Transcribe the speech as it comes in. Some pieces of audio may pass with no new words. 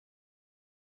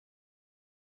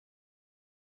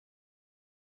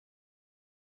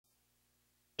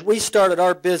We started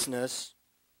our business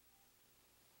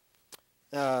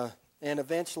and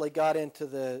eventually got into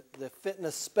the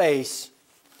fitness space.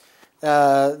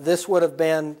 This would have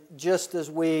been just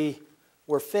as we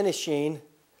were finishing,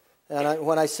 and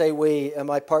when I say we,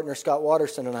 my partner Scott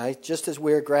Watterson and I, just as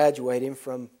we were graduating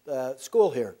from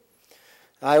school here.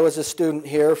 I was a student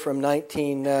here from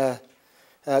graduated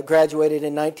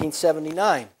in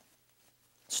 1979.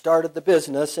 Started the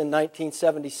business in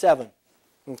 1977.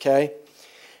 Okay?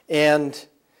 And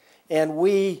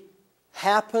we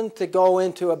happened to go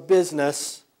into a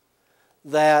business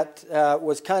that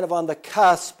was kind of on the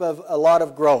cusp of a lot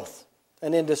of growth,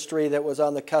 an industry that was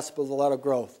on the cusp of a lot of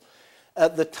growth.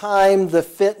 At the time, the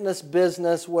fitness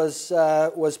business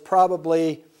was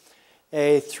probably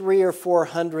a $300 or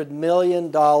 $400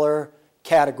 million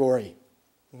category,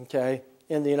 okay,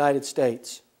 in the United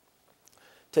States.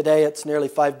 Today, it's nearly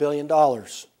 $5 billion. All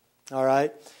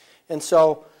right, and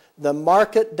so the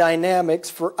market dynamics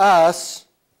for us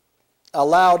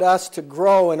allowed us to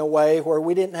grow in a way where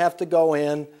we didn't have to go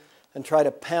in and try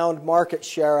to pound market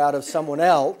share out of someone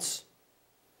else.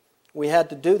 We had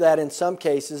to do that in some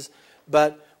cases,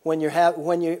 but when you're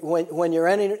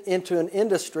into an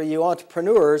industry, you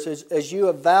entrepreneurs, as you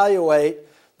evaluate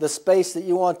the space that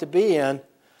you want to be in,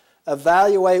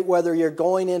 evaluate whether you're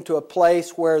going into a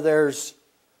place where there's,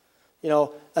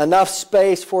 enough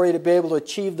space for you to be able to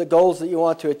achieve the goals that you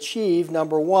want to achieve,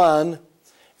 number one,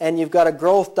 and you've got a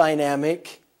growth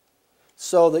dynamic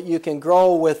so that you can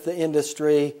grow with the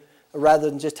industry rather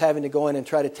than just having to go in and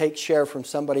try to take share from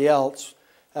somebody else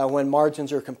when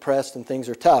margins are compressed and things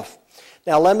are tough.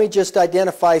 Now let me just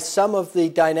identify some of the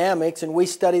dynamics, and we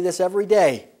study this every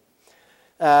day.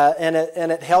 And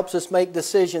it helps us make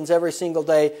decisions every single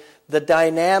day. The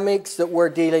dynamics that we're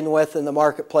dealing with in the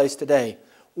marketplace today.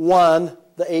 One,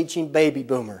 the aging baby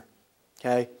boomer.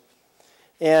 Okay?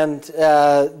 And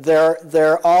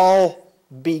they're all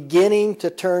beginning to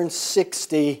turn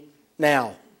 60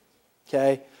 now.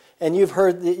 Okay? And you've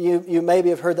heard you maybe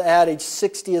have heard the adage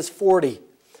 60 is 40.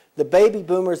 The baby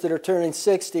boomers that are turning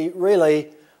 60 really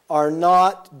are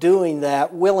not doing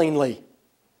that willingly.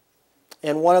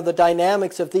 And one of the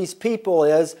dynamics of these people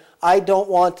is, I don't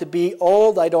want to be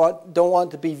old, I don't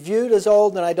want to be viewed as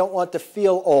old, and I don't want to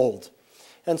feel old.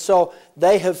 And so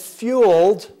they have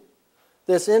fueled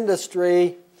this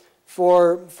industry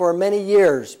for many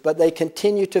years, but they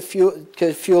continue to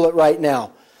fuel it right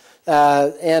now.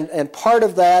 And part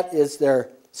of that is their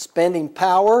spending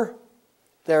power,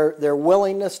 their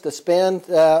willingness to spend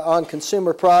on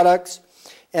consumer products,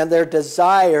 and their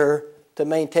desire to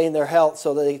maintain their health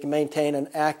so that they can maintain an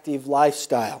active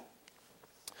lifestyle.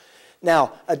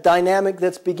 Now, a dynamic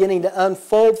that's beginning to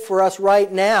unfold for us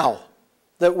right now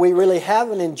that we really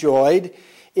haven't enjoyed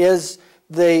is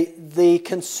the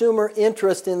consumer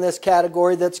interest in this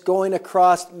category that's going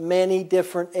across many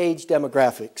different age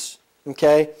demographics,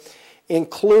 okay,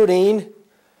 including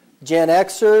Gen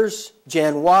Xers,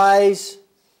 Gen Ys,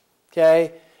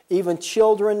 okay, even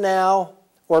children now,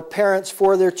 or parents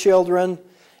for their children,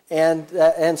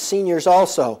 and seniors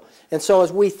also. And so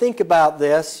as we think about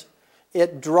this,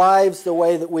 it drives the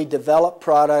way that we develop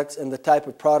products and the type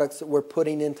of products that we're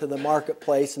putting into the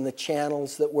marketplace and the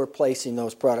channels that we're placing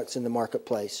those products in the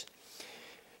marketplace.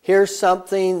 Here's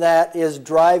something that is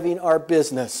driving our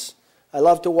business. I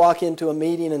love to walk into a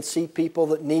meeting and see people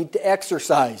that need to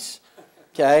exercise,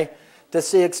 okay, to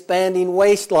see expanding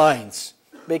waistlines,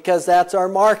 because that's our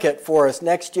market for us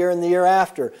next year and the year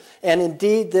after. And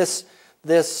indeed, this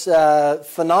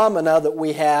phenomena that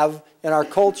we have in our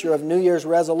culture of New Year's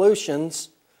resolutions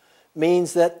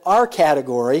means that our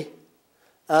category,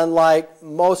 unlike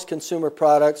most consumer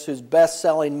products whose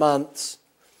best-selling months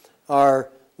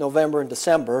are November and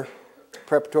December,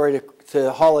 preparatory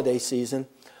to holiday season,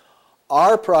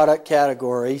 our product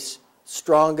category's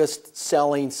strongest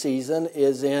selling season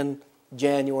is in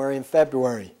January and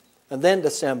February, and then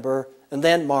December, and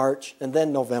then March, and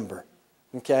then November.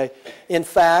 Okay? In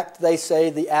fact, they say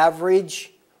the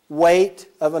average weight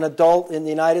of an adult in the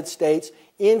United States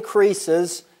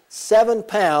increases 7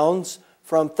 pounds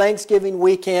from Thanksgiving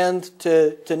weekend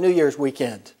to New Year's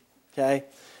weekend. Okay?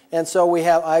 And so we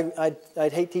have,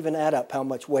 I'd hate to even add up how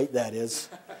much weight that is.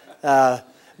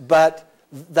 But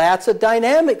that's a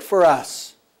dynamic for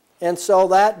us. And so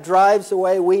that drives the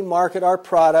way we market our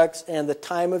products and the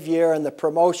time of year and the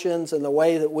promotions and the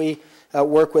way that we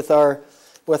work with our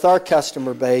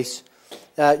customer base.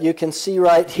 You can see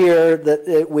right here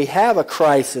that we have a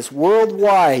crisis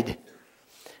worldwide.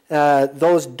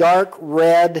 Those dark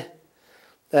red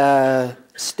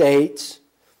states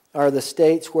are the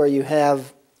states where you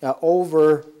have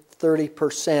over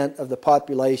 30% of the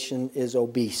population is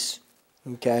obese.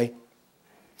 Okay?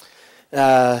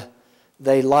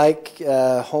 They like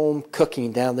home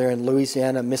cooking down there in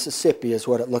Louisiana, Mississippi is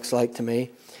what it looks like to me.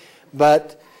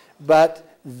 But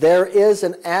there is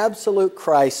an absolute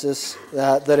crisis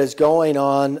that is going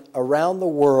on around the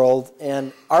world,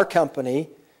 and our company,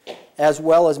 as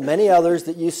well as many others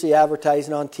that you see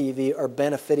advertising on TV, are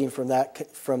benefiting from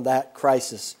that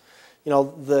crisis. You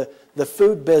know, the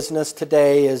food business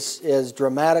today is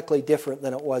dramatically different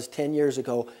than it was 10 years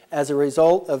ago as a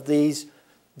result of these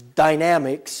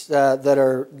dynamics that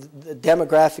are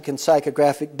demographic and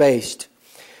psychographic based.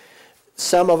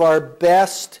 Some of our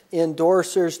best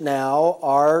endorsers now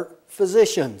are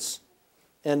physicians.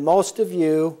 And most of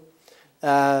you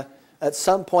at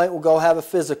some point will go have a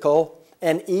physical,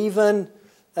 and even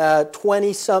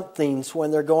 20-somethings,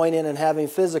 when they're going in and having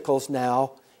physicals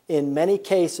now, in many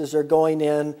cases are going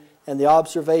in and the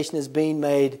observation is being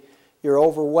made, you're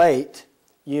overweight.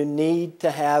 You need to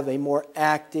have a more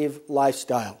active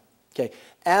lifestyle. Okay,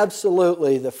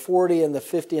 absolutely, the 40 and the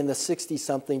 50 and the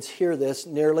 60-somethings hear this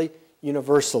nearly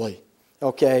universally.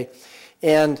 Okay,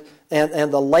 and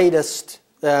the latest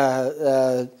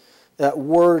word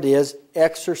is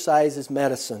exercise is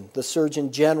medicine. The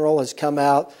Surgeon General has come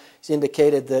out, he's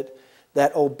indicated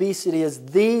that obesity is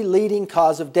the leading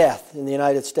cause of death in the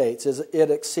United States.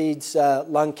 It exceeds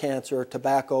lung cancer or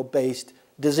tobacco-based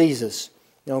diseases.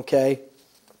 Okay,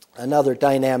 another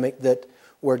dynamic that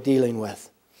we're dealing with.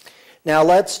 Now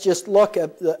let's just look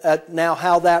at now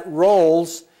how that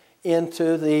rolls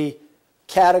into the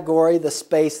category, the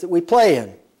space that we play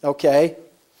in. Okay,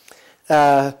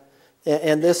 and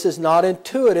this is not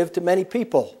intuitive to many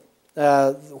people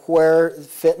where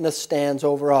fitness stands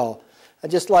overall. I'd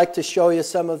just like to show you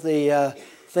some of the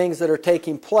things that are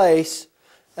taking place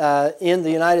in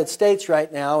the United States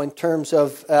right now in terms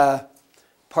of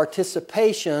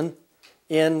participation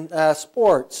in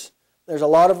sports. There's a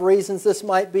lot of reasons this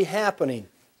might be happening,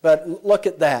 but look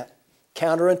at that.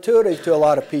 Counterintuitive to a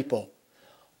lot of people.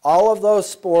 All of those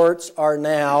sports are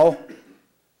now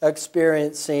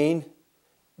experiencing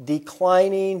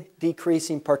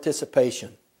decreasing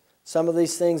participation. Some of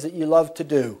these things that you love to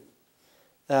do.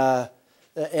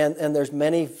 And there's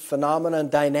many phenomena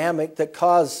and dynamic that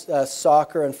cause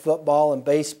soccer and football and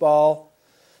baseball.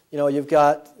 You know, you've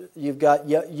got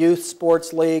youth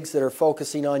sports leagues that are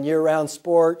focusing on year-round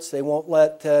sports. They won't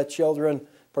let children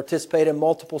participate in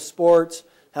multiple sports.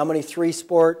 How many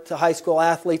three-sport high school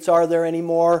athletes are there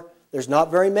anymore? There's not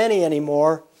very many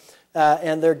anymore.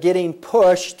 And they're getting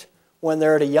pushed when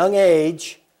they're at a young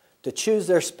age to choose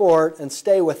their sport and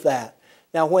stay with that.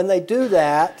 Now, when they do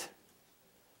that,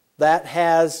 that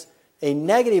has a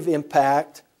negative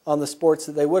impact on the sports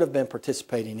that they would have been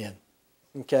participating in.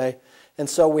 Okay? And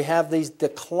so we have these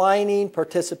declining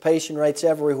participation rates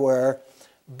everywhere,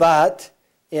 but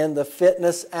in the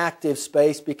fitness active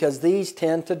space, because these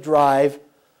tend to drive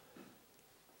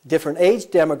different age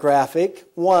demographic,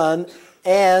 one,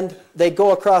 and they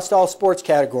go across all sports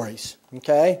categories.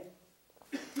 Okay?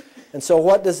 And so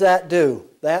what does that do?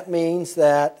 That means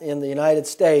that in the United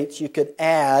States you could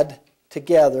add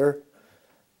together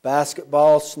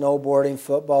basketball, snowboarding,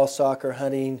 football, soccer,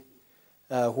 hunting,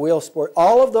 wheel sport.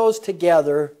 All of those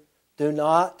together do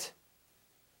not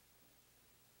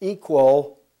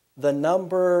equal the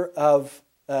number of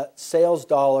sales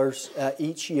dollars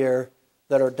each year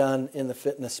that are done in the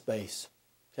fitness space.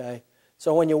 Okay?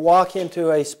 So when you walk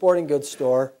into a sporting goods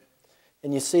store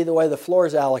and you see the way the floor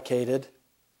is allocated,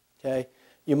 okay,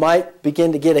 you might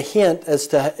begin to get a hint as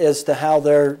to how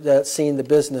they're seeing the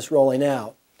business rolling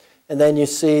out. And then you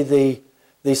see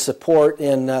the support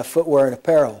in footwear and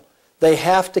apparel. They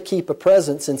have to keep a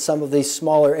presence in some of these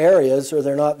smaller areas or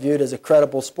they're not viewed as a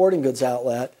credible sporting goods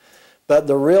outlet. But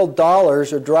the real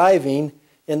dollars are driving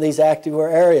in these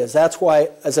activewear areas. That's why,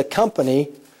 as a company,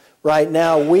 right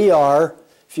now we are,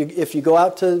 if you go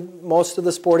out to most of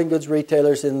the sporting goods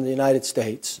retailers in the United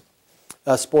States,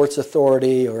 a Sports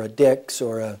Authority or a Dick's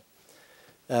or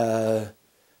a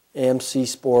MC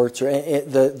Sports or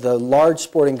the large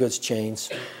sporting goods chains,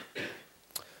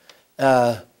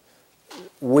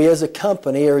 we as a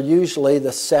company are usually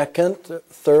the second,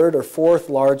 third, or fourth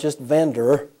largest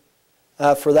vendor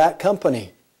for that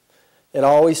company. It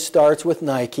always starts with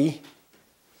Nike,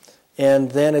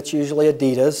 and then it's usually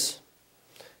Adidas,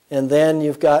 and then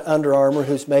you've got Under Armour,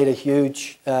 who's made a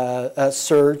huge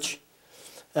surge,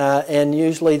 and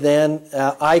usually then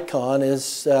Icon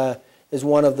is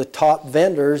one of the top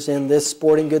vendors in this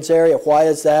sporting goods area. Why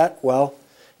is that? Well,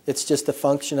 it's just a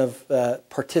function of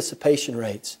participation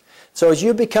rates. So as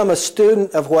you become a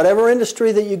student of whatever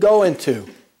industry that you go into,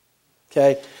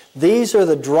 okay, these are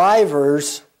the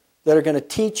drivers that are going to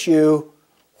teach you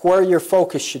where your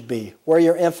focus should be, where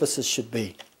your emphasis should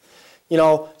be. You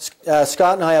know,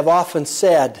 Scott and I have often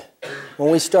said,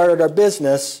 when we started our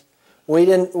business, we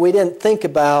didn't think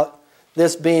about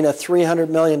this being a $300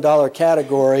 million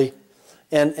category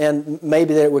and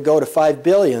maybe that it would go to $5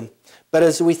 billion. But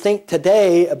as we think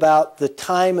today about the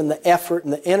time and the effort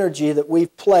and the energy that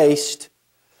we've placed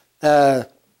in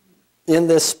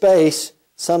this space,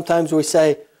 sometimes we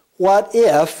say, what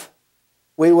if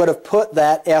we would have put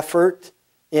that effort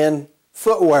in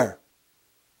footwear?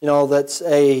 You know, that's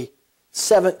a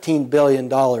 $17 billion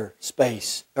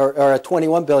space or a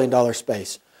 $21 billion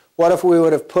space. What if we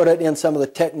would have put it in some of the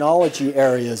technology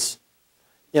areas,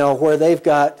 you know, where they've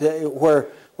got, where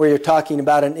you're talking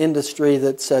about an industry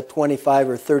that's a $25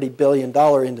 or $30 billion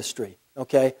industry,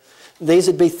 okay? These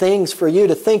would be things for you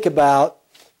to think about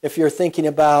if you're thinking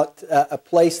about a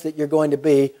place that you're going to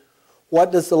be.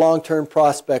 What does the long-term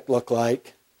prospect look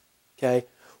like, okay?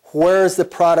 Where is the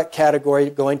product category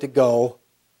going to go,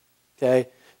 okay?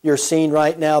 You're seeing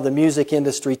right now the music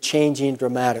industry changing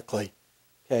dramatically,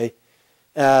 okay?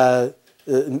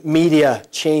 Media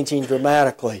changing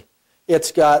dramatically.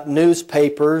 It's got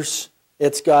newspapers,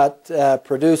 it's got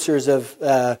producers of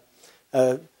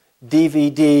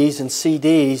DVDs and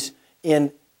CDs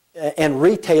and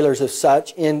retailers of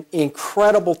such in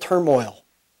incredible turmoil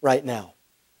right now.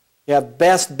 You have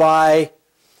Best Buy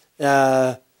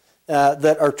that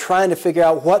are trying to figure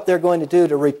out what they're going to do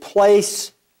to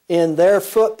replace in their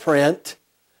footprint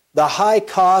the high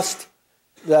cost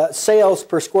the sales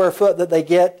per square foot that they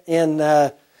get in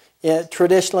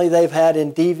traditionally they've had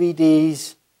in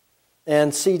DVDs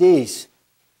and CDs,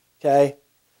 okay?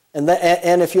 And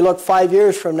if you look 5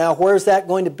 years from now, where's that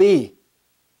going to be?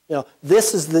 You know,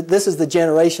 this is the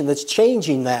generation that's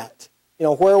changing that. You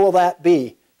know, where will that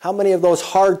be? How many of those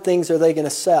hard things are they going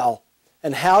to sell?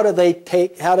 And how do they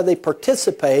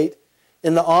participate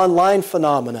in the online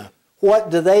phenomena?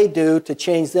 What do they do to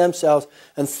change themselves?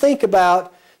 And think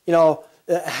about, you know,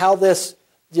 how this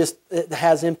just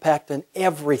has impact on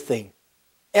everything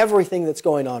that's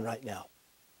going on right now.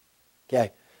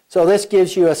 Okay, so this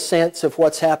gives you a sense of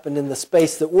what's happened in the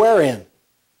space that we're in.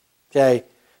 Okay,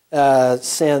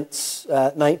 since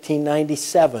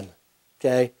 1997.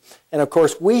 Okay, and of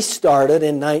course we started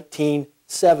in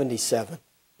 1977.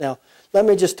 Now, let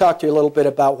me just talk to you a little bit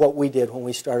about what we did when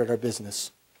we started our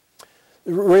business.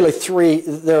 Really,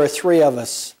 there are three of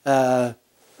us that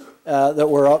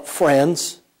were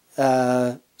friends,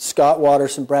 Scott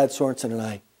Watterson, Brad Sorensen, and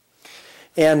I.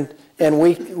 And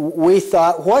we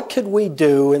thought, what could we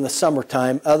do in the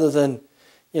summertime other than,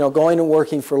 you know, going and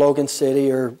working for Logan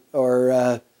City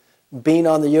or being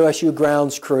on the USU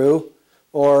grounds crew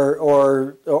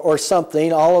or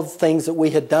something, all of the things that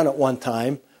we had done at one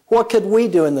time. What could we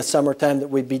do in the summertime that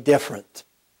would be different,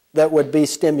 that would be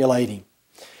stimulating?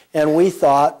 And we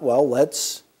thought, well,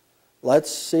 let's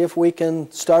see if we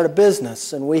can start a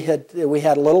business. And we had a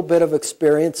little bit of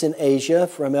experience in Asia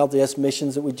from LDS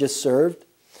missions that we just served,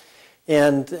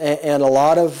 and a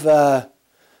lot of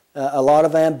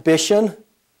ambition,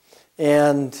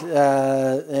 and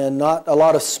not a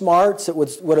lot of smarts that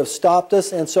would have stopped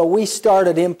us. And so we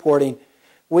started importing.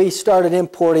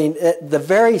 The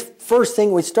very first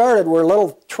thing we started were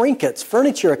little trinkets,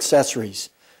 furniture accessories,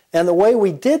 and the way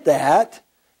we did that.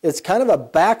 It's kind of a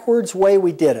backwards way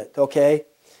we did it, okay?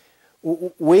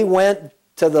 We went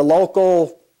to the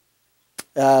local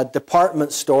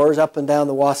department stores up and down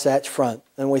the Wasatch Front,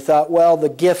 and we thought, well, the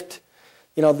gift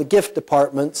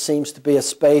department seems to be a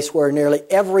space where nearly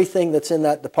everything that's in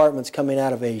that department's coming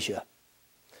out of Asia.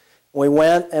 We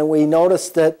went and we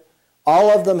noticed that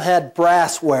all of them had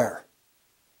brassware.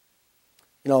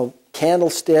 You know,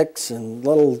 candlesticks and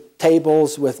little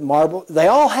tables with marble. They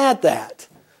all had that.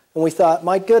 And we thought,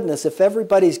 my goodness, if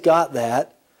everybody's got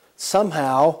that,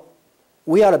 somehow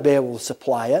we ought to be able to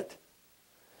supply it.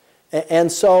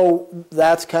 And so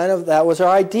that was our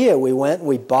idea. We went and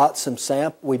we bought some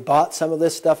of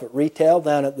this stuff at retail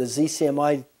down at the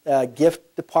ZCMI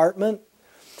gift department.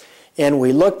 And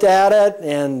we looked at it,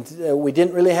 and we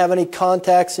didn't really have any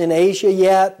contacts in Asia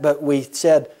yet, but we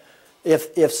said,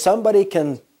 if somebody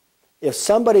can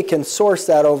source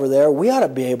that over there, we ought to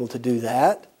be able to do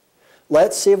that.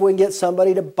 Let's see if we can get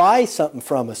somebody to buy something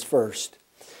from us first.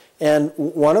 And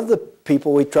one of the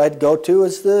people we tried to go to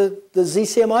is the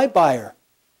ZCMI buyer.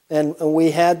 And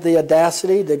we had the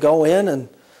audacity to go in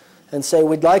and say,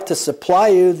 we'd like to supply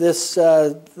you this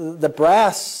the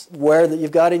brassware that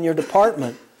you've got in your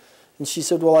department. And she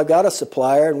said, well, I got a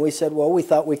supplier. And we said, well, we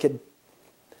thought we could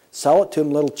sell it to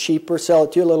them a little cheaper, sell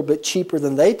it to you a little bit cheaper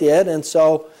than they did. And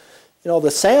so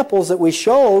the samples that we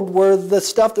showed were the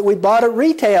stuff that we bought at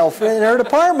retail in her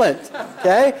department.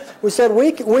 Okay? We said,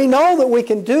 we know that we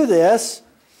can do this.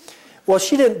 Well,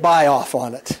 she didn't buy off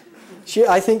on it.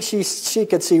 I think she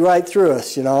could see right through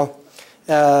us,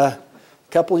 A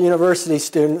couple of university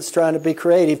students trying to be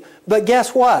creative. But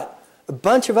guess what? A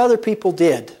bunch of other people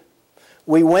did.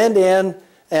 We went in,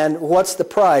 and what's the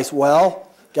price? Well,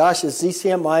 gosh, the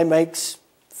ZCMI makes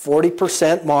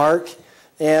 40% mark,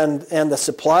 and the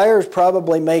supplier is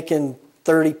probably making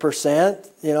 30%,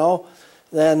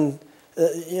 then,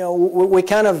 we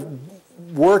kind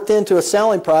of worked into a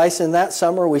selling price, and that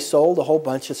summer we sold a whole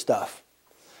bunch of stuff.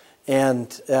 And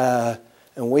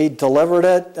we delivered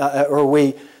it,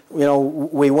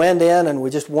 we went in and we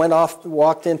just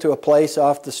walked into a place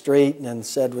off the street and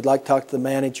said, we'd like to talk to the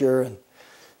manager,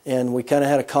 and we kind of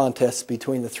had a contest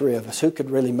between the three of us. Who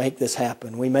could really make this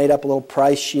happen? We made up a little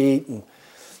price sheet,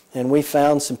 and we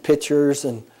found some pictures,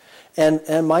 and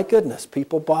my goodness,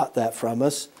 people bought that from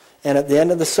us. And at the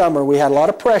end of the summer, we had a lot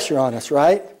of pressure on us,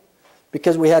 right?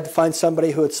 Because we had to find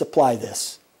somebody who would supply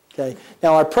this. Okay.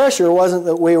 Now, our pressure wasn't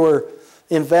that we were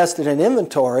invested in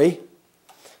inventory,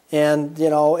 and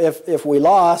if we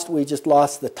lost, we just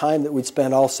lost the time that we'd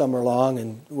spent all summer long,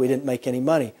 and we didn't make any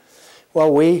money.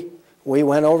 Well, we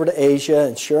went over to Asia,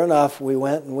 and sure enough, we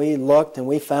went and we looked, and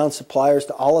we found suppliers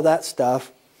to all of that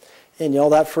stuff. And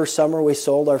that first summer, we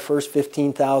sold our first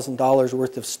 $15,000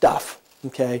 worth of stuff.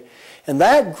 Okay, and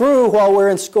that grew while we were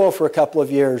in school for a couple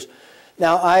of years.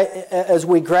 Now, as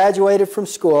we graduated from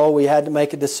school, we had to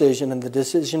make a decision, and the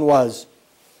decision was,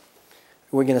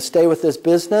 are we going to stay with this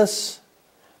business,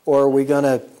 or are we going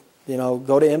to,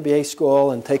 go to MBA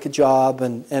school and take a job?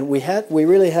 And we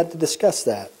really had to discuss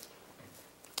that.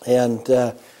 And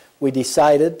we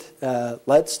decided,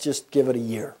 let's just give it a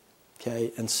year,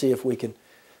 okay, and see if we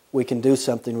can do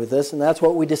something with this. And that's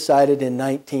what we decided in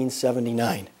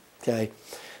 1979, okay.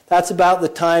 That's about the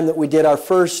time that we did our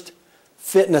first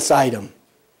fitness item,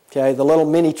 okay, the little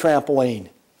mini trampoline,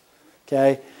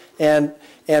 okay, and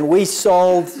we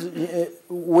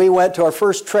went to our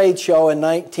first trade show in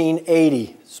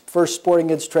 1980, first sporting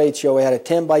goods trade show. We had a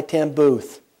 10 by 10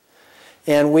 booth,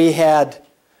 and we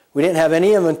didn't have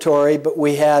any inventory, but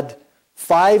we had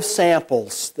 5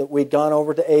 samples that we'd gone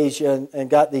over to Asia and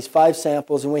got these 5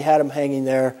 samples, and we had them hanging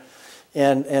there,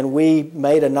 and we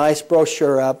made a nice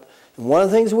brochure up. And one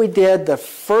of the things we did, the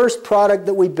first product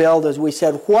that we built, is we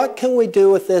said, what can we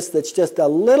do with this that's just a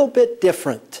little bit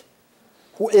different?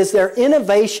 Is there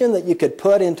innovation that you could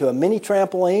put into a mini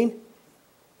trampoline?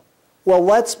 Well,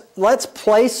 let's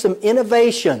place some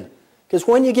innovation. Because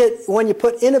when you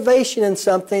put innovation in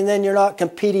something, then you're not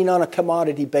competing on a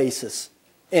commodity basis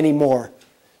anymore.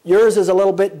 Yours is a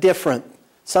little bit different.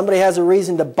 Somebody has a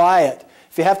reason to buy it.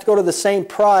 If you have to go to the same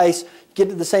price, get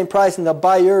to the same price and they'll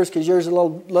buy yours because yours is a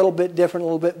little bit different, a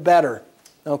little bit better.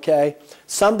 Okay?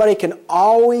 Somebody can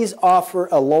always offer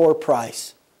a lower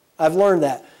price. I've learned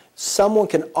that. Someone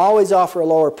can always offer a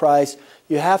lower price.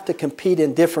 You have to compete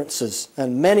in differences.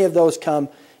 And many of those come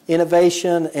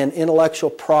innovation and intellectual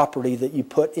property that you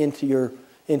put into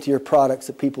your products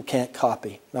that people can't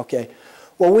copy. Okay?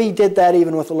 Well, we did that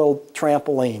even with a little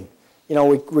trampoline.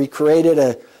 We created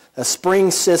a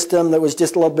spring system that was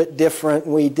just a little bit different.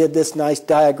 And we did this nice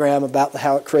diagram about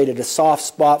how it created a soft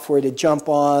spot for you to jump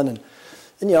on.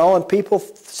 And people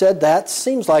said, that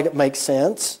seems like it makes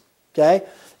sense. Okay?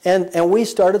 And we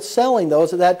started selling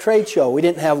those at that trade show. We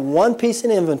didn't have one piece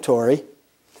in inventory,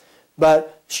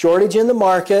 but shortage in the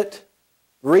market,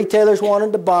 retailers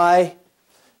wanted to buy,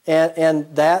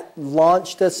 and that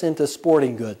launched us into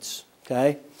sporting goods.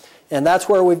 Okay? And that's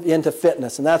where we've into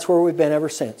fitness, and that's where we've been ever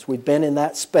since. We've been in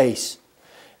that space.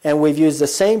 And we've used the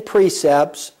same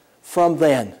precepts from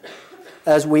then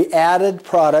as we added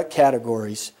product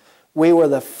categories. We were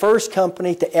the first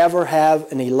company to ever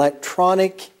have an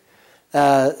electronic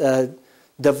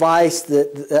device,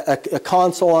 a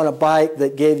console on a bike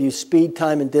that gave you speed,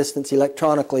 time, and distance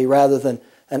electronically rather than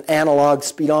an analog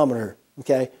speedometer.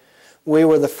 Okay? We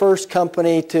were the first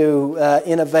company to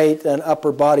innovate an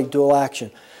upper body dual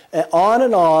action. And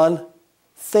on,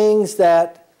 things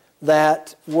that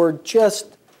were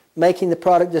just making the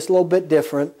product just a little bit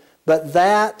different. But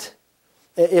that,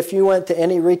 if you went to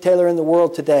any retailer in the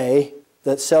world today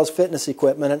that sells fitness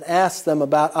equipment and asked them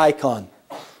about Icon,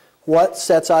 what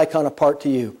sets Icon apart to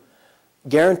you?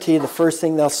 Guarantee the first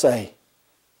thing they'll say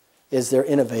is they're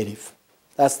innovative.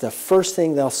 That's the first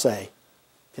thing they'll say.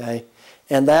 Okay?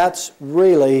 And that's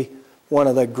really one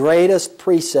of the greatest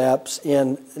precepts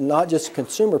in not just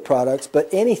consumer products, but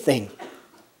anything,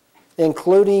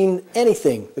 including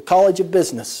anything, the College of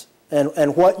Business,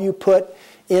 and what you put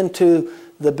into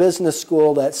the business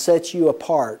school that sets you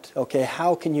apart. Okay,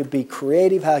 how can you be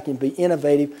creative? How can you be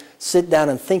innovative? Sit down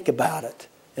and think about it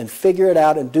and figure it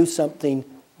out and do something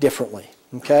differently.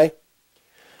 Okay,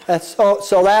 and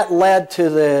so that led to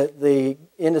the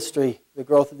industry, the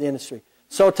growth of the industry.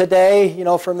 So today, you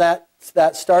know, from that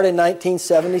started in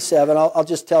 1977. I'll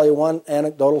just tell you one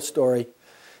anecdotal story.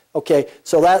 Okay,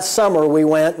 so that summer we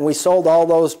went and we sold all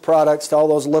those products to all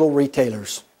those little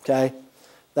retailers. Okay,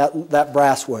 that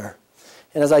brassware.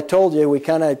 And as I told you, we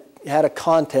kind of had a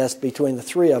contest between the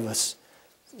three of us.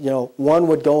 You know, one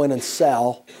would go in and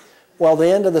sell. Well, the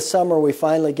end of the summer, we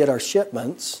finally get our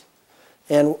shipments,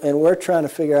 and we're trying to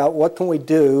figure out what can we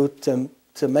do to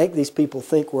make these people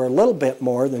think we're a little bit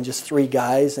more than just three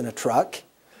guys in a truck.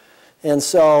 And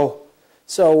so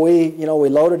we, you know, we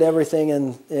loaded everything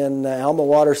in Alma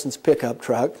Waterson's pickup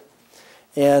truck,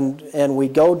 and we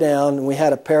go down, and we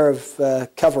had a pair of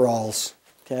coveralls,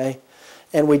 okay?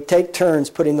 And we'd take turns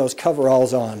putting those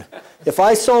coveralls on. If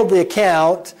I sold the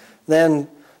account, then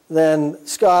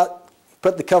Scott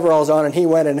put the coveralls on and he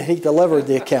went and he delivered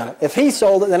the account. If he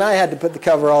sold it, then I had to put the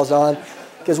coveralls on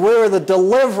because we were the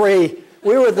delivery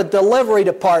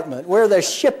department. We're the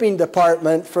shipping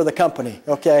department for the company,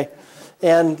 okay?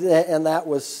 And that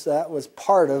was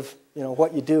part of, you know,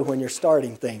 what you do when you're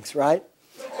starting things, right?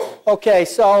 Okay,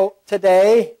 so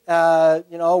today,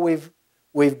 you know,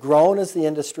 we've grown as the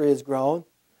industry has grown.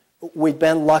 We've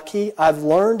been lucky. I've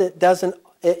learned it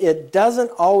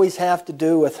doesn't always have to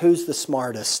do with who's the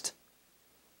smartest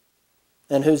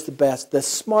and who's the best. The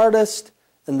smartest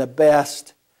and the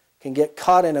best can get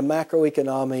caught in a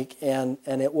macroeconomic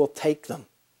and it will take them.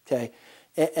 Okay,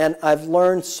 and I've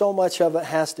learned so much of it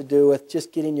has to do with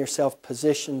just getting yourself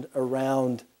positioned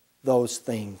around those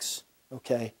things.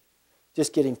 Okay,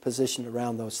 just getting positioned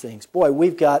around those things. Boy,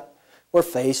 we're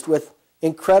faced with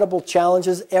incredible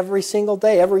challenges every single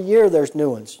day. Every year there's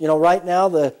new ones. You know, right now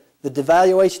the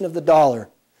devaluation of the dollar.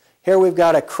 Here we've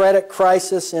got a credit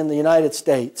crisis in the United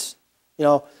States. You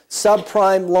know,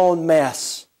 subprime loan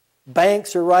mess.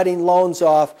 Banks are writing loans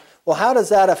off. Well, how does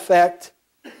that affect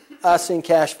us in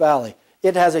Cache Valley?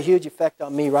 It has a huge effect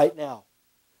on me right now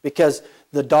because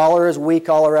the dollar is weak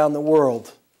all around the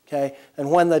world. Okay, and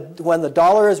when the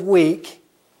dollar is weak,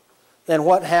 then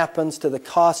what happens to the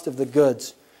cost of the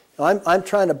goods? I'm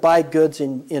trying to buy goods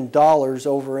in dollars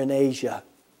over in Asia.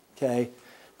 Okay,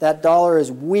 that dollar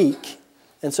is weak,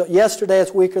 and so yesterday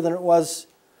it's weaker than it was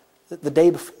the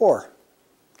day before.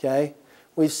 Okay,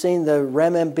 we've seen the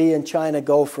renminbi in China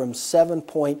go from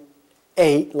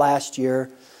 7.8 last year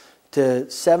to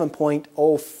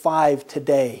 7.05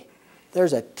 today.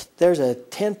 There's a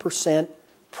 10%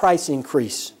 price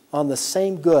increase on the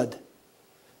same good.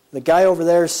 The guy over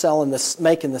there is selling this,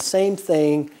 making the same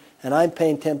thing, and I'm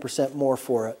paying 10% more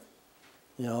for it.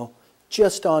 You know,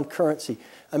 just on currency.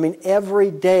 I mean, every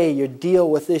day you deal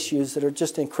with issues that are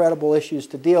just incredible issues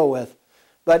to deal with.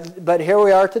 But here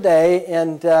we are today,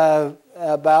 and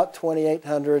about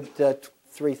 2,800,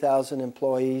 3,000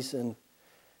 employees, and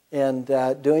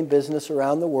doing business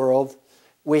around the world.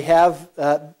 We have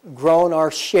grown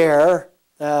our share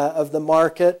of the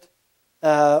market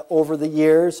over the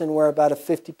years, and we're about a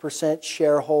 50%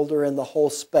 shareholder in the whole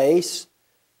space.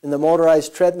 In the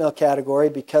motorized treadmill category,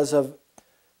 because of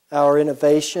our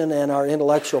innovation and our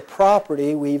intellectual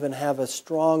property, we even have a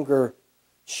stronger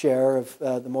share of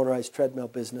the motorized treadmill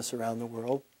business around the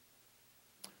world.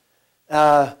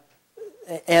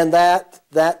 And that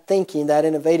thinking, that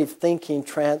innovative thinking,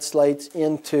 translates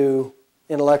into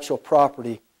intellectual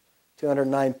property.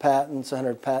 209 patents,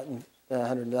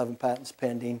 111 patents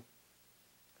pending.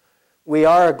 We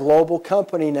are a global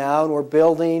company now, and we're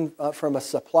building from a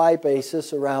supply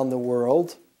basis around the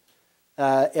world.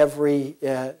 And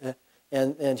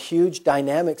huge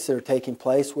dynamics that are taking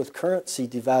place with currency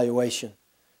devaluation.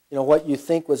 You know, what you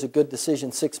think was a good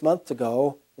decision 6 months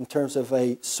ago in terms of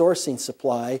a sourcing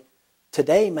supply,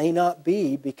 today may not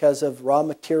be because of raw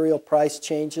material price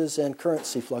changes and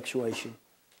currency fluctuation.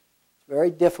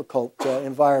 Very difficult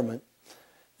environment.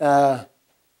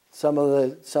 Some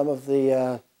of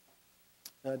the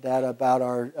data about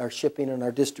our shipping and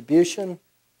our distribution.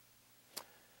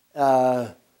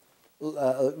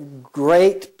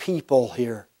 Great people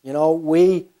here. You know,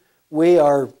 we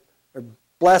are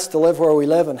blessed to live where we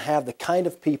live and have the kind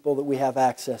of people that we have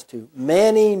access to.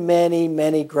 Many, many,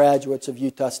 many graduates of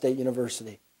Utah State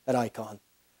University at Icon.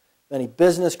 Many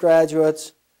business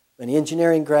graduates, many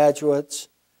engineering graduates.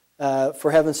 For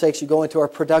heaven's sakes, you go into our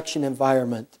production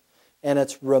environment, and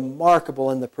it's remarkable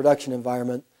in the production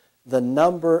environment the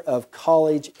number of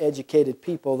college-educated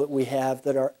people that we have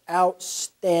that are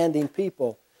outstanding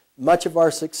people. much of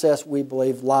our success, we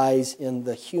believe, lies in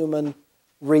the human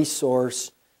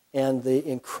resource and the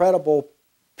incredible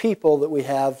people that we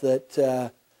have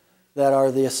that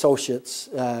are the associates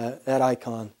at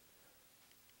Icon.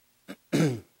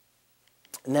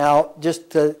 Now,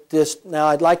 now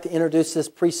I'd like to introduce this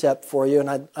precept for you,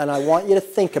 and I want you to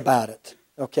think about it.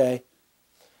 Okay,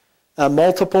 a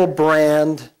multiple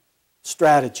brand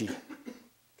strategy.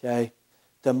 Okay,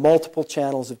 the multiple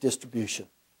channels of distribution.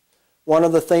 One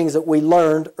of the things that we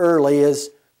learned early is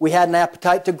we had an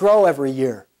appetite to grow every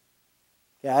year.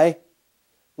 Okay?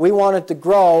 We wanted to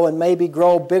grow and maybe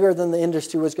grow bigger than the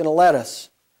industry was going to let us.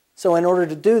 So in order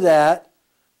to do that,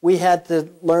 we had to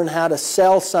learn how to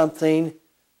sell something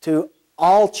to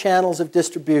all channels of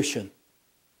distribution.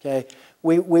 Okay?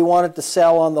 We wanted to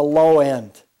sell on the low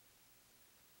end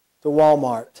to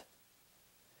Walmart.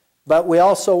 But we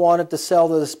also wanted to sell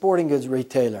to the sporting goods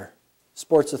retailer,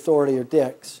 Sports Authority or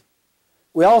Dick's.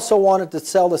 We also wanted to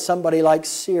sell to somebody like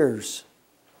Sears.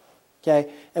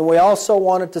 Okay? And we also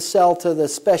wanted to sell to the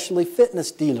specialty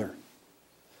fitness dealer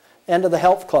and to the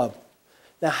health club.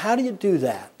 Now, how do you do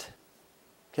that?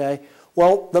 Okay?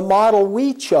 Well, the model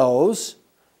we chose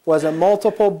was a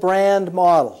multiple brand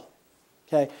model.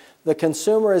 Okay? The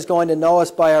consumer is going to know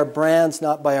us by our brands,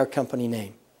 not by our company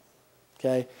name.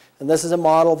 Okay? And this is a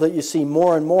model that you see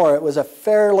more and more. It was a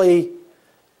fairly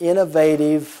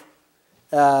innovative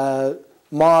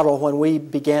model when we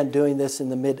began doing this in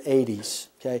the mid-'80s.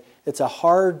 Okay? It's a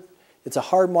hard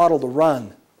model to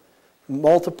run.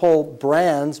 Multiple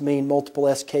brands mean multiple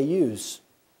SKUs.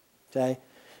 Okay?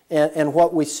 And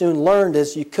what we soon learned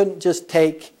is you couldn't just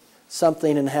take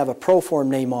something and have a Proform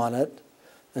name on it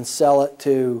and sell it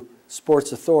to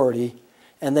Sports Authority,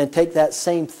 and then take that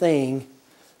same thing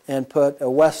and put a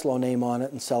Westlow name on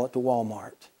it and sell it to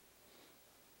Walmart.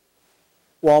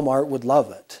 Walmart would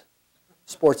love it.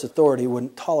 Sports Authority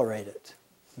wouldn't tolerate it.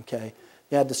 Okay?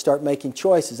 You had to start making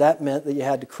choices. That meant that you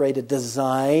had to create a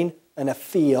design and a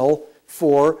feel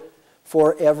for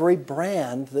every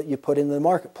brand that you put in the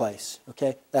marketplace.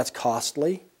 Okay? That's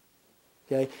costly.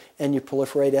 Okay? And you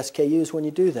proliferate SKUs when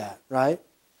you do that, right?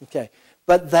 Okay.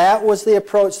 But that was the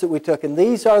approach that we took. And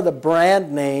these are the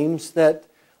brand names that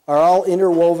are all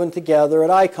interwoven together at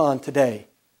Icon today.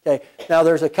 Okay. Now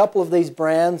there's a couple of these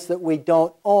brands that we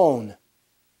don't own.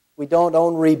 We don't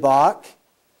own Reebok,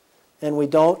 and we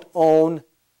don't own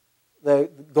the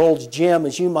Gold's Gym,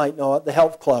 as you might know it, the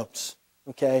health clubs.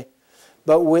 Okay.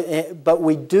 But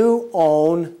we do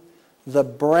own the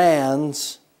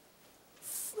brands,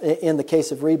 in the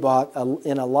case of Reebok,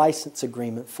 in a license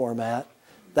agreement format,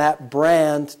 that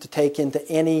brand to take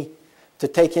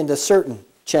into certain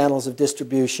channels of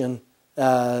distribution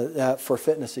for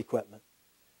fitness equipment.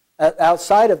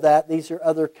 Outside of that, these are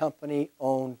other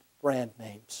company-owned brand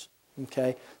names.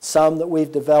 Okay, some that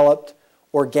we've developed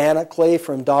organically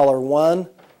from $1,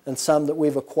 and some that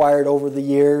we've acquired over the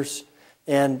years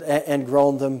and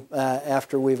grown them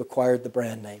after we've acquired the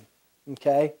brand name.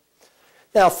 Okay,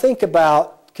 now think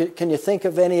about. Can you think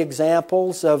of any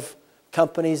examples of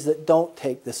companies that don't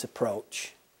take this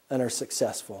approach and are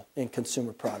successful in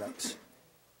consumer products?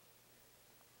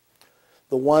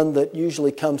 The one that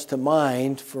usually comes to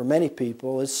mind for many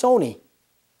people is Sony.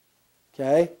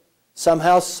 Okay?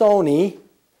 Somehow Sony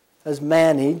has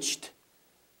managed,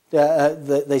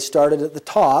 they started at the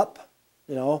top.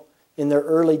 You know, in their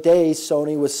early days,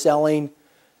 Sony was selling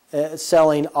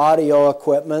audio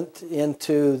equipment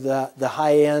into the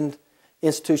high-end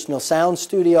institutional sound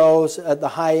studios at the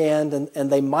high end, and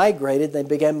they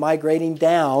began migrating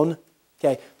down.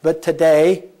 Okay, but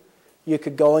today you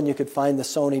could go and you could find the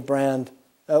Sony brand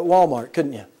at Walmart,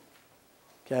 couldn't you?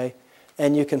 Okay,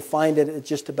 and you can find it at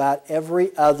just about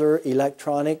every other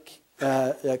electronic,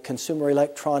 consumer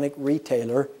electronic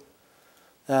retailer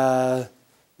that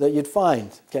you'd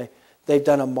find. Okay, they've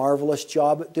done a marvelous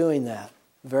job at doing that.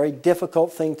 Very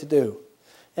difficult thing to do,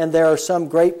 and there are some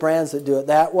great brands that do it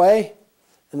that way.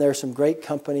 And there are some great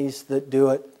companies that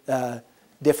do it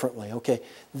differently. Okay,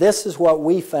 this is what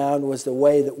we found was the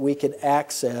way that we could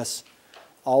access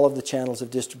all of the channels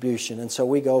of distribution. And so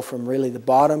we go from really the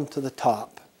bottom to the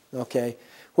top. Okay,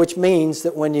 which means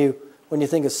that when you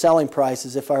think of selling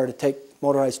prices, if I were to take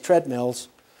motorized treadmills,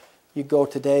 you go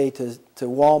today to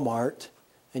Walmart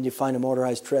and you find a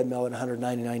motorized treadmill at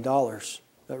 $199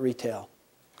 at retail.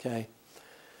 Okay.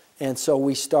 And so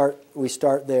we start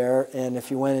there, and if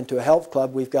you went into a health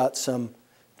club, we've got some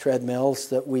treadmills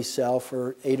that we sell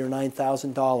for $8,000 or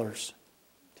 $9,000.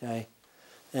 Okay,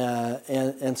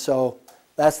 and so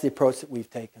that's the approach that we've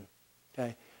taken.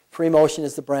 Okay, Free Motion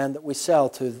is the brand that we sell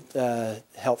to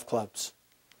health clubs.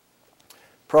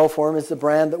 ProForm is the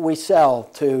brand that we sell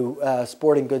to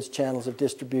sporting goods channels of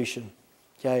distribution.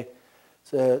 Okay,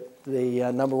 it's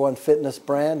the number one fitness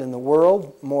brand in the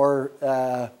world. More,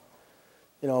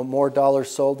 more dollars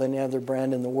sold than any other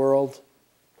brand in the world.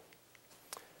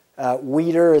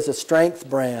 Weeder is a strength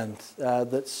brand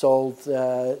that's sold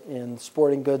in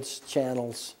sporting goods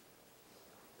channels.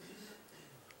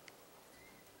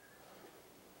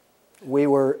 We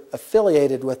were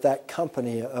affiliated with that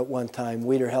company at one time,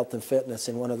 Weeder Health and Fitness,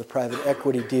 in one of the private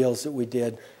equity deals that we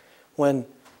did. When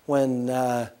we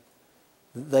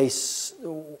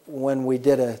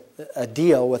did a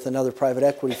deal with another private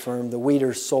equity firm, the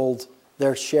Weeders sold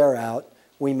their share out.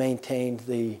 We maintained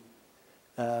the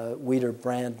Weeder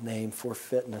brand name for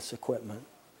fitness equipment.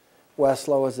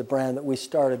 Westlow is the brand that we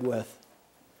started with.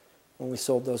 When we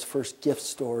sold those first gift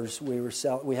stores, we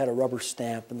had a rubber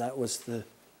stamp, and that was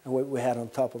what we had on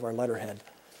top of our letterhead.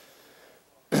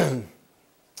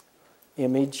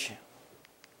 Image.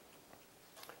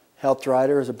 Health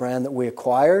Rider is a brand that we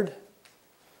acquired.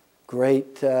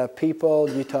 Great people,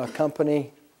 Utah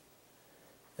company.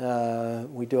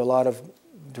 We do a lot of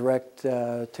direct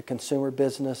to consumer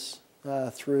business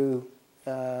through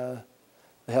the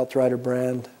Health Rider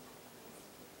brand.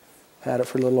 Had it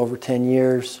for a little over 10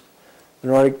 years. The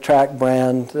Nordic Track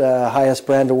brand, highest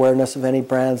brand awareness of any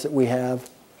brands that we have.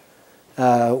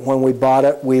 When we bought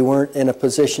it, we weren't in a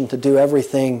position to do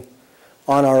everything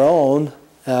on our own.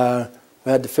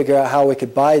 We had to figure out how we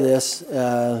could buy this,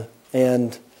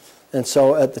 and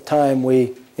so at the time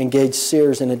we engaged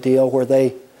Sears in a deal where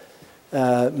they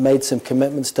made some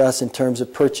commitments to us in terms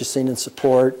of purchasing and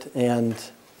support, and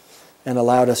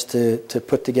allowed us to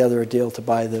put together a deal to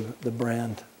buy the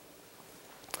brand.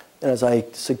 As I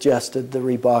suggested, the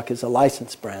Reebok is a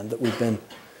licensed brand that we've been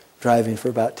driving for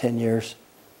about 10 years.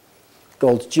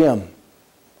 Gold's Gym,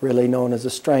 really known as a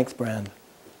strength brand.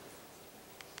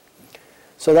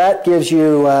 So that gives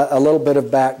you a little bit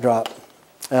of backdrop.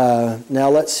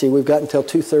 Now let's see, we've got until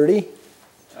 2:30?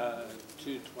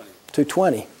 2:20.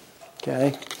 2:20,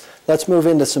 okay. Let's move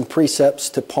into some precepts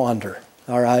to ponder,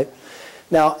 all right?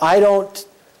 Now, I don't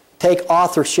take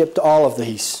authorship to all of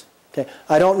these. Okay?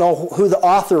 I don't know who the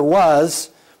author was,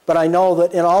 but I know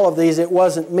that in all of these it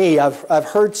wasn't me. I've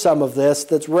heard some of this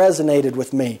that's resonated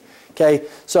with me. Okay,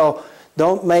 so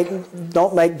don't make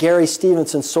Gary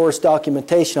Stevenson source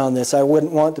documentation on this. I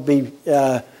wouldn't want to be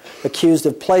accused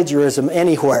of plagiarism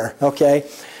anywhere. Okay,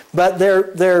 but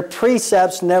they're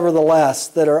precepts nevertheless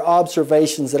that are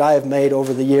observations that I have made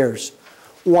over the years.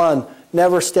 One,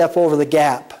 never step over the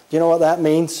gap. Do you know what that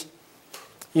means?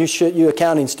 You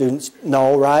accounting students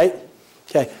know, right?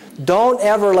 Okay, don't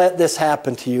ever let this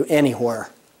happen to you anywhere.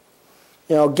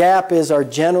 You know, GAAP is our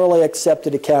generally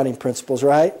accepted accounting principles,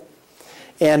 right?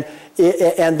 And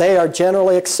they are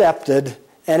generally accepted,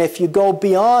 and if you go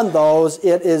beyond those,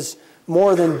 it is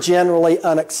more than generally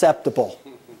unacceptable.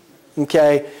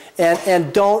 Okay?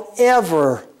 And don't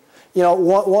ever,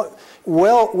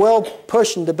 we'll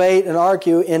push and debate and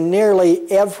argue in nearly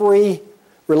every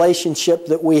relationship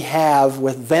that we have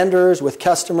with vendors, with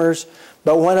customers,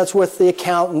 but when it's with the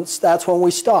accountants, that's when we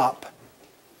stop.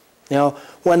 You know,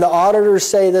 when the auditors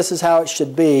say this is how it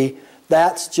should be,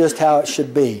 that's just how it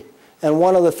should be. And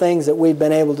one of the things that we've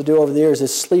been able to do over the years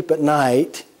is sleep at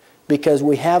night because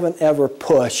we haven't ever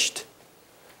pushed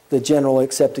the generally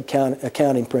accepted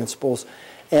accounting principles.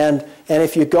 And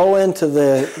if you go into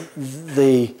the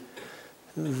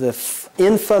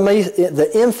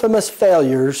infamous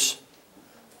failures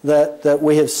that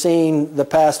we have seen the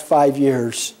past 5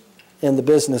 years in the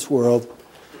business world,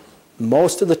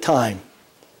 most of the time,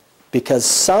 because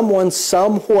someone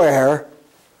somewhere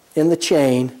in the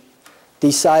chain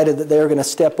decided that they were going to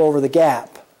step over the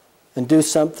gap and do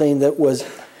something that was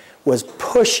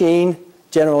pushing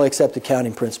generally accepted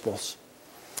accounting principles.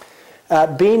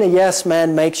 Being a yes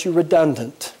man makes you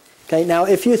redundant. Okay, now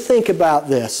if you think about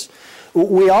this,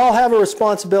 we all have a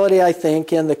responsibility, I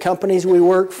think, in the companies we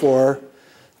work for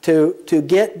to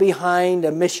get behind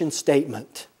a mission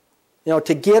statement. You know,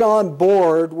 to get on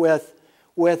board with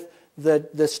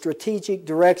the strategic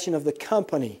direction of the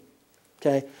company.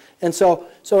 Okay? And so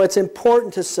it's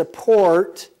important to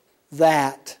support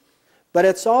that. But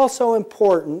it's also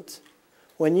important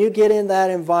when you get in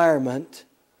that environment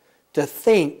to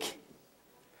think,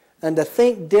 and to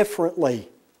think differently,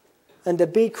 and to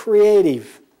be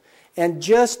creative. And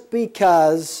just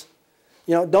because,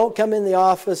 don't come in the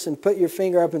office and put your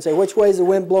finger up and say, which way is the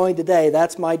wind blowing today?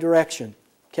 That's my direction.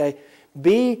 Okay?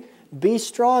 Be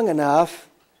strong enough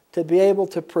to be able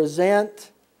to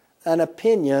present an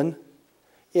opinion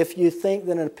if you think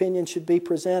that an opinion should be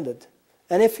presented.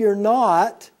 And if you're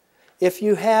not, if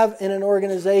you have in an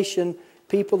organization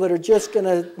people that are just going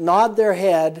to nod their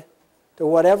head to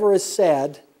whatever is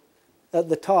said at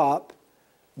the top,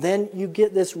 then you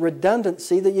get this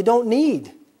redundancy that you don't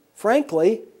need,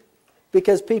 frankly,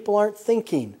 because people aren't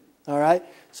thinking. All right?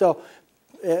 So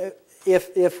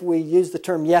if we use the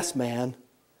term yes man,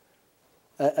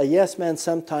 a yes man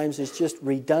sometimes is just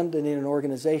redundant in an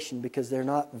organization because they're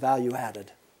not value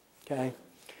added. Okay?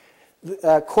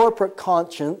 Corporate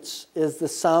conscience is the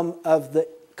sum of the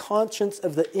conscience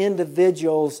of the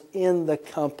individuals in the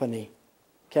company.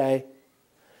 Okay?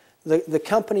 The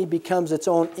company becomes its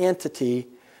own entity,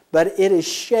 but it is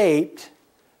shaped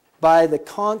by the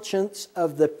conscience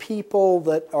of the people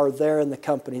that are there in the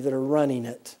company, that are running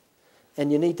it.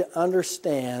 And you need to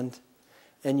understand,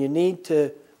 and you need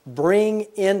to bring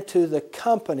into the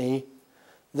company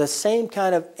the same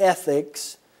kind of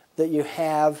ethics that you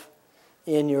have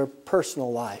in your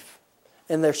personal life.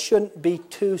 And there shouldn't be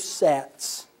two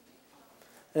sets.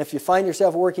 And if you find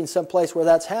yourself working someplace where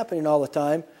that's happening all the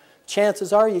time,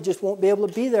 chances are you just won't be able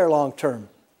to be there long term,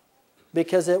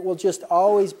 because it will just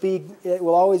always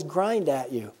grind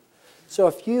at you. So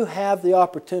if you have the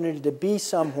opportunity to be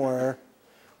somewhere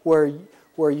where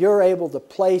you're able to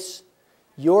place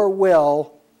your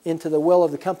will into the will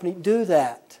of the company, do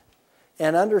that.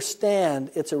 And understand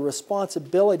it's a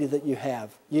responsibility that you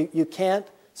have. You can't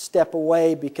step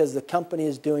away because the company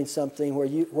is doing something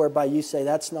whereby you say,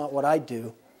 that's not what I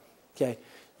do. Okay.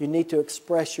 You need to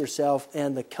express yourself,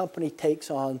 and the company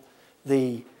takes on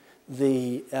the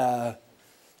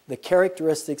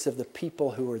characteristics of the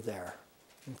people who are there.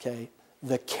 Okay?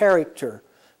 The character,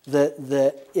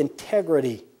 the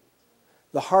integrity,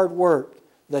 the hard work,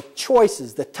 the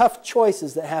choices, the tough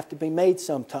choices that have to be made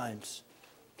sometimes.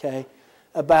 Okay?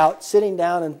 About sitting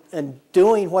down and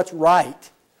doing what's right.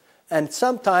 And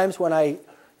sometimes when I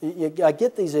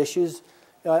get these issues,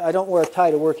 I don't wear a tie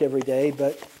to work every day,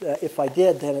 but if I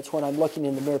did, then it's when I'm looking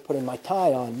in the mirror putting my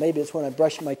tie on. Maybe it's when I'm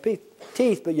brushing my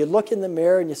teeth, but you look in the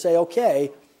mirror and you say,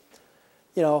 okay,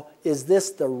 is this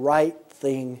the right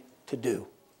thing to do?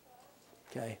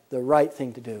 Okay, the right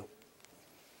thing to do.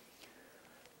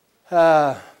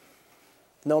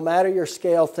 No matter your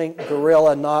scale, think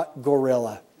gorilla, not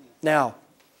gorilla. Now,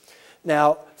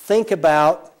 think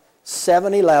about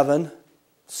 7-Eleven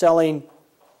selling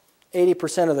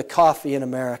 80% of the coffee in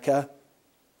America,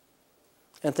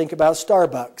 and think about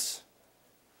Starbucks,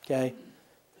 okay,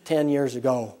 10 years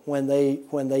ago when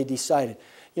they decided.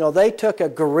 They took a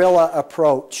guerrilla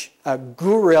approach,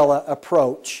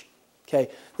 okay.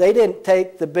 They didn't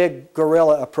take the big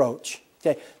guerrilla approach,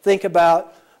 okay. Think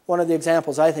about, one of the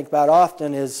examples I think about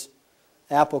often is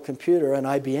Apple Computer and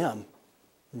IBM,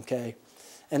 okay.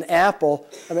 And Apple,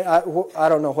 I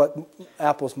don't know what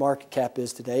Apple's market cap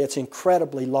is today. It's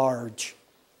incredibly large.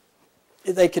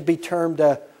 They could be termed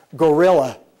a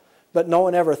gorilla, but no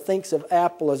one ever thinks of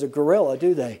Apple as a gorilla,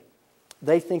 do they?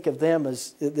 They think of them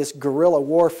as this guerrilla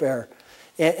warfare.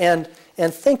 And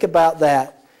think about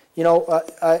that.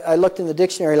 I looked in the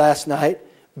dictionary last night.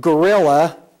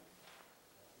 Guerrilla,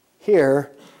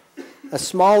 here, a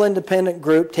small independent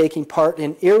group taking part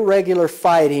in irregular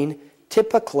fighting,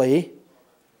 typically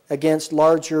against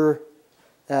larger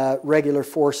regular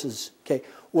forces. Okay.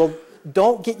 Well,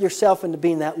 don't get yourself into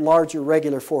being that larger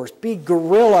regular force. Be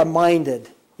guerrilla-minded,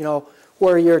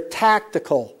 where you're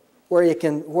tactical, where you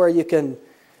can,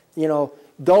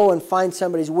 go and find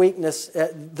somebody's weakness.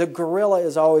 The guerrilla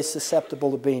is always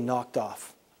susceptible to being knocked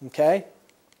off. Okay?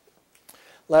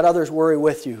 Let others worry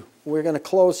with you. We're going to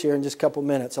close here in just a couple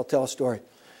minutes. I'll tell a story.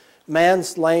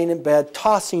 Man's laying in bed,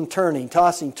 tossing, turning.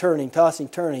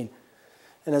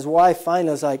 And his wife finally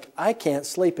was like, I can't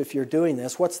sleep if you're doing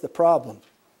this. What's the problem?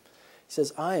 He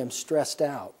says, I am stressed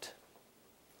out.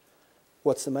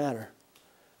 What's the matter?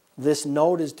 This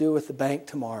note is due at the bank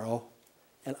tomorrow,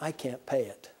 and I can't pay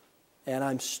it. And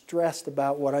I'm stressed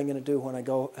about what I'm going to do when I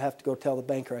have to go tell the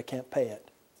banker I can't pay it.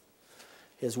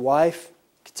 His wife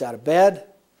gets out of bed,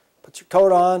 puts her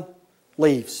coat on,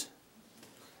 leaves.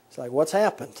 It's like, what's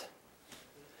happened?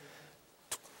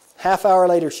 Half hour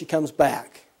later, she comes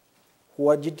back.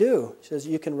 What'd you do? She says,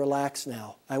 you can relax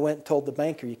now. I went and told the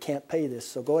banker you can't pay this,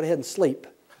 so go ahead and sleep.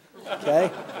 Okay?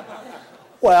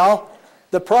 Well,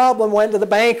 the problem went to the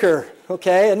banker,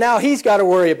 okay, and now he's got to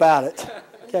worry about it.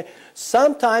 Okay?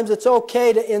 Sometimes it's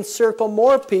okay to encircle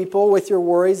more people with your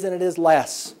worries than it is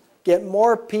less. Get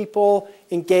more people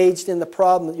engaged in the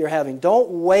problem that you're having. Don't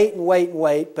wait,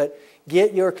 but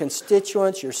get your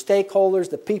constituents, your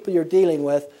stakeholders, the people you're dealing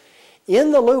with,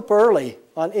 in the loop early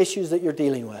on issues that you're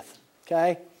dealing with.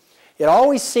 Okay? It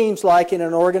always seems like in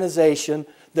an organization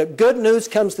that good news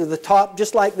comes to the top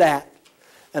just like that.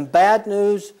 And bad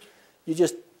news, you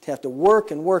just to have to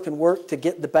work and work and work to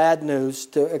get the bad news,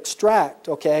 to extract,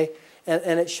 okay?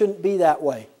 And it shouldn't be that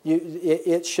way.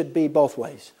 It should be both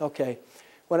ways, okay?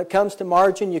 When it comes to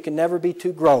margin, you can never be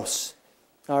too gross,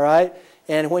 all right?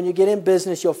 And when you get in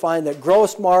business, you'll find that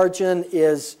gross margin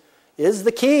is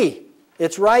the key.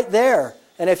 It's right there.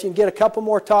 And if you can get a couple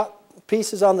more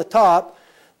pieces on the top,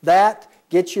 that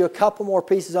gets you a couple more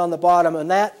pieces on the bottom.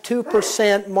 And that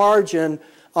 2% margin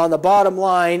on the bottom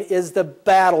line is the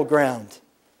battleground.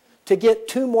 To get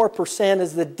 2% more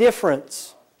is the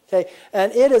difference. Okay?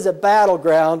 And it is a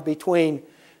battleground between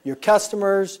your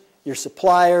customers, your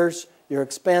suppliers, your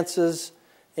expenses,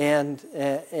 and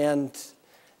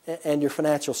your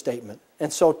financial statement.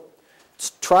 And so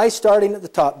try starting at the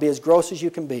top. Be as gross as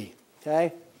you can be.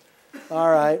 Okay? All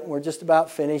right, we're just about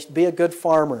finished. Be a good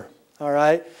farmer. All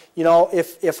right? You know,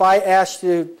 if I asked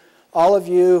you, all of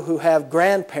you who have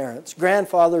grandparents,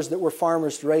 grandfathers that were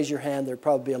farmers, to raise your hand, there'd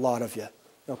probably be a lot of you.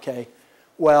 Okay?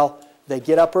 Well, they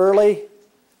get up early.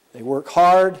 They work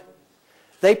hard.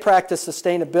 They practice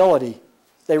sustainability.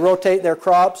 They rotate their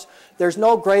crops. There's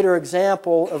no greater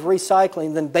example of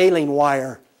recycling than baling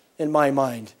wire, in my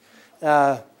mind.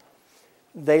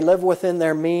 They live within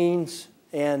their means,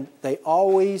 and they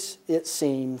always, it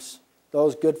seems,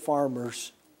 those good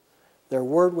farmers, their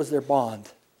word was their bond.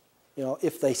 You know,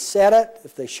 if they said it,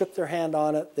 if they shook their hand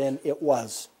on it, then it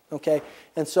was. Okay?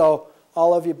 And so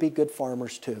all of you be good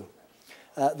farmers too.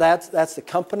 That's the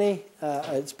company.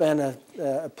 It's been a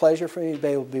pleasure for me to be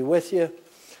able to be with you.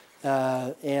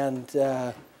 You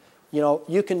know,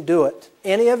 you can do it.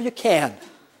 Any of you can.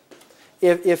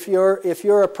 If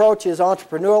your approach is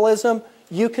entrepreneurialism,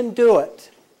 you can do it.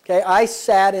 Okay, I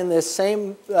sat in this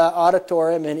same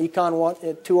auditorium in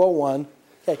Econ 201.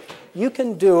 Okay, you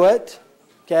can do it.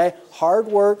 Okay, hard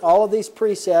work, all of these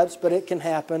precepts, but it can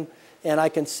happen, and I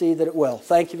can see that it will.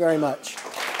 Thank you very much.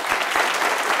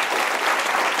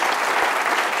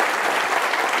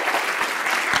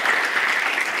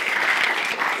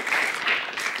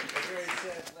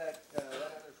 Let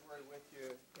others worry with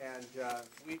you, and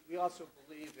we also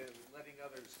believe in letting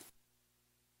others